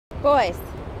Boys,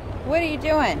 what are you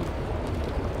doing?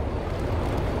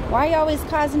 Why are you always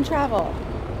causing trouble?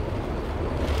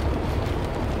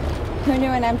 Who knew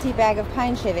an empty bag of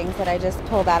pine shavings that I just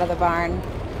pulled out of the barn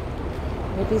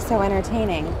would be so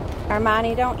entertaining?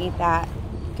 Armani, don't eat that.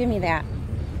 Give me that.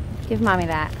 Give mommy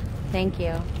that. Thank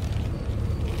you.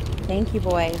 Thank you,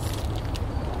 boys.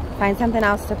 Find something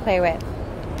else to play with.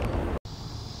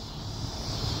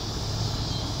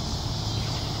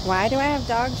 Why do I have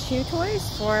dog chew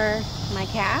toys for my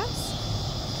calves?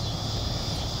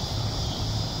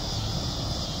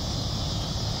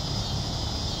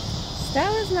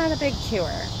 Stella's not a big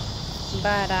chewer,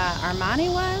 but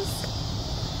Armani was,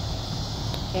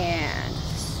 and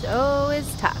so is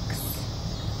Tux.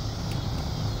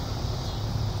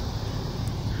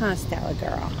 Huh, Stella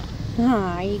girl? Huh,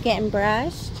 are you getting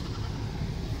brushed?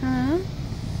 Huh?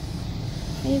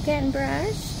 Are you getting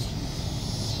brushed?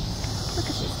 Look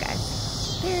at these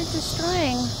guys. They're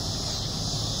destroying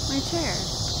my chair.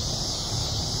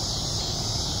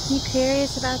 You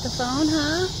curious about the phone,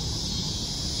 huh?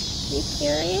 You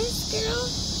curious, girl?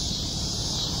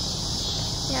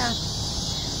 Yeah.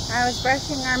 I was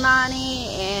brushing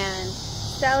Armani and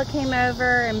Stella came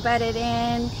over and butted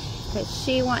in because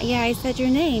she wanted, yeah, I said your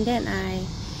name, didn't I?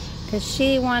 Because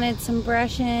she wanted some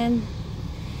brushing,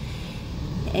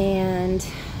 and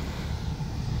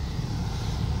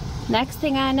next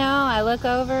thing I know, I look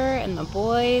over and the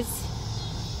boys,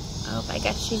 oh, I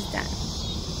guess she's done.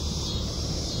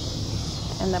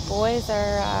 And the boys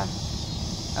are,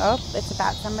 oh,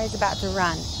 somebody's about to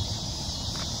run.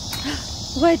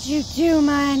 What'd you do,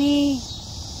 Money?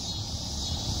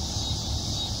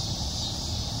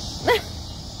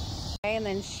 And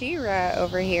then Shira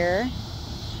over here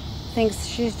thinks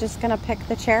she's just gonna pick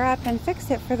the chair up and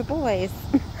fix it for the boys.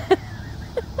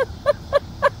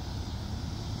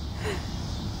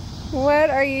 What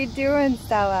are you doing,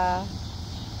 Stella?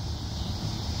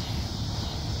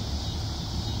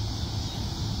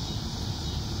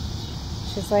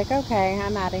 She's like, okay,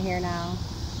 I'm out of here now.